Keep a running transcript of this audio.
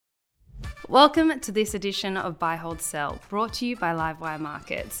Welcome to this edition of Buy, Hold, Sell, brought to you by Livewire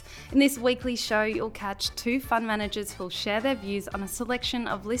Markets. In this weekly show, you'll catch two fund managers who'll share their views on a selection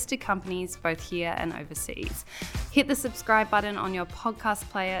of listed companies both here and overseas. Hit the subscribe button on your podcast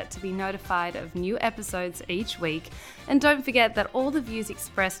player to be notified of new episodes each week. And don't forget that all the views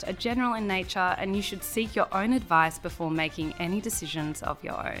expressed are general in nature and you should seek your own advice before making any decisions of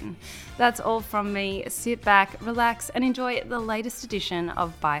your own. That's all from me. Sit back, relax, and enjoy the latest edition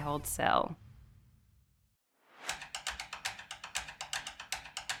of Buy, Hold, Sell.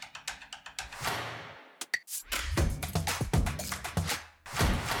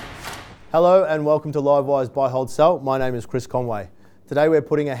 Hello and welcome to Livewire's Buy, Hold, Sell. My name is Chris Conway. Today we're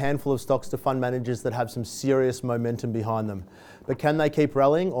putting a handful of stocks to fund managers that have some serious momentum behind them. But can they keep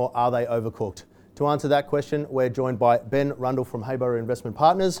rallying or are they overcooked? To answer that question, we're joined by Ben Rundle from Hayborough Investment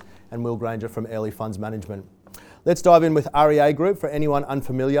Partners and Granger from Airlie Funds Management. Let's dive in with REA Group. For anyone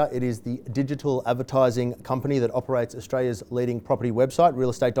unfamiliar, it is the digital advertising company that operates Australia's leading property website,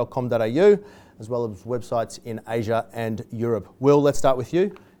 realestate.com.au, as well as websites in Asia and Europe. Will, let's start with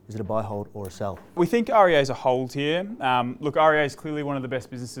you. Is it a buy, hold or a sell? We think REA is a hold here. Look, REA is clearly one of the best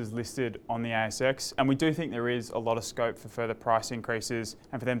businesses listed on the ASX, and we do think there is a lot of scope for further price increases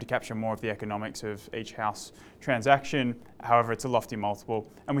and for them to capture more of the economics of each house transaction. However, it's a lofty multiple,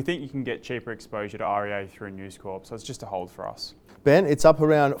 and we think you can get cheaper exposure to REA through News Corp, so it's just a hold for us. Ben, it's up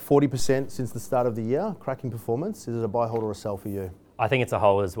around 40% since the start of the year. Cracking performance. Is it a buy, hold or a sell for you? I think it's a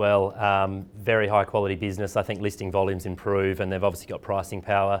hold as well. Very high quality business. I think listing volumes improve and they've obviously got pricing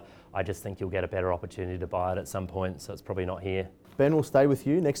power. I just think you'll get a better opportunity to buy it at some point, so it's probably not here. Ben, we'll stay with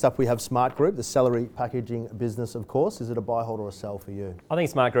you. Next up we have Smart Group, the celery packaging business, of course. Is it a buy, hold or a sell for you? I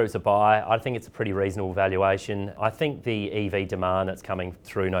think Smart Group's a buy. I think it's a pretty reasonable valuation. I think the EV demand that's coming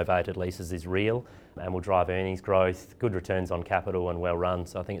through novated leases is real and will drive earnings growth, good returns on capital and well run,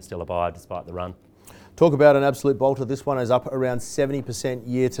 so I think it's still a buy despite the run. Talk about an absolute bolter. This one is up around 70%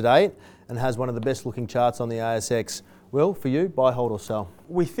 year to date and has one of the best looking charts on the ASX. Will, for you, buy, hold or sell?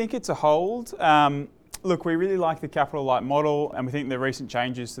 We think it's a hold. Look, we really like the capital light model and we think the recent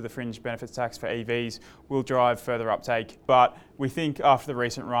changes to the fringe benefits tax for EVs will drive further uptake. But we think after the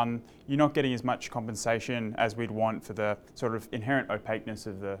recent run, you're not getting as much compensation as we'd want for the sort of inherent opaqueness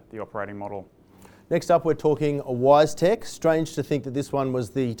of the operating model. Next up, we're talking WiseTech. Strange to think that this one was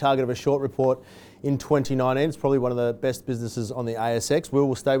the target of a short report in 2019. It's probably one of the best businesses on the ASX.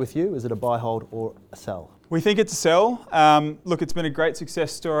 Will stay with you. Is it a buy, hold or a sell? We think it's a sell. Look, it's been a great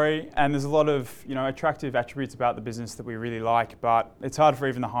success story and there's a lot of attractive attributes about the business that we really like, but it's hard for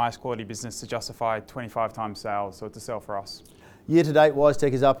even the highest quality business to justify 25 times sales, so it's a sell for us. Year to date,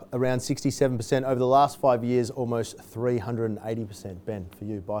 WiseTech is up around 67%. Over the last 5 years, almost 380%. Ben, for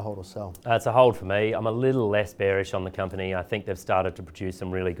you, buy, hold or sell? It's a hold for me. I'm a little less bearish on the company. I think they've started to produce some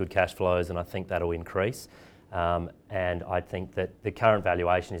really good cash flows and I think that'll increase. And I think that the current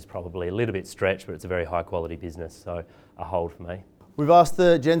valuation is probably a little bit stretched, but it's a very high quality business, so a hold for me. We've asked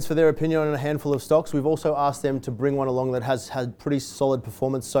the gents for their opinion on a handful of stocks. We've also asked them to bring one along that has had pretty solid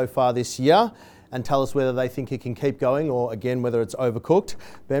performance so far this year and tell us whether they think it can keep going or, again, whether it's overcooked.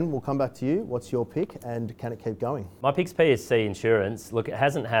 Ben, we'll come back to you. What's your pick and can it keep going? My pick's PSC Insurance. Look, it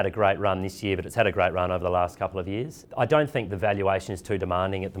hasn't had a great run this year, but it's had a great run over the last couple of years. I don't think the valuation is too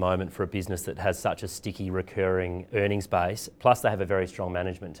demanding at the moment for a business that has such a sticky, recurring earnings base. Plus, they have a very strong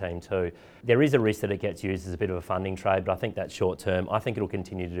management team too. There is a risk that it gets used as a bit of a funding trade, but I think that's short term. I think it'll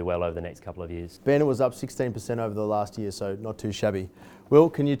continue to do well over the next couple of years. Ben, it was up 16% over the last year, so not too shabby. Will,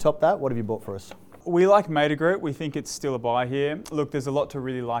 can you top that? What have you bought for us? We like Mader Group. We think it's still a buy here. Look, there's a lot to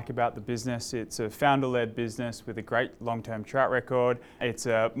really like about the business. It's a founder-led business with a great long-term track record. It's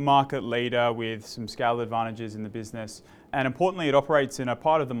a market leader with some scale advantages in the business. And importantly, it operates in a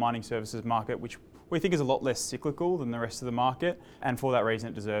part of the mining services market, which we think is a lot less cyclical than the rest of the market. And for that reason,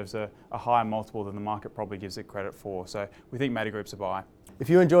 it deserves a higher multiple than the market probably gives it credit for. So we think Mader Group's a buy. If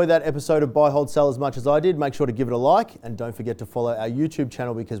you enjoyed that episode of Buy, Hold, Sell as much as I did, make sure to give it a like and don't forget to follow our YouTube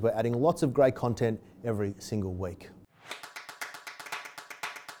channel because we're adding lots of great content every single week.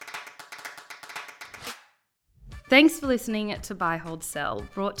 Thanks for listening to Buy, Hold, Sell,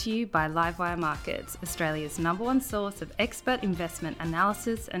 brought to you by Livewire Markets, Australia's #1 source of expert investment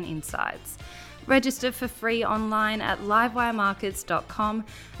analysis and insights. Register for free online at livewiremarkets.com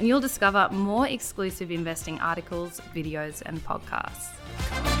and you'll discover more exclusive investing articles, videos and podcasts.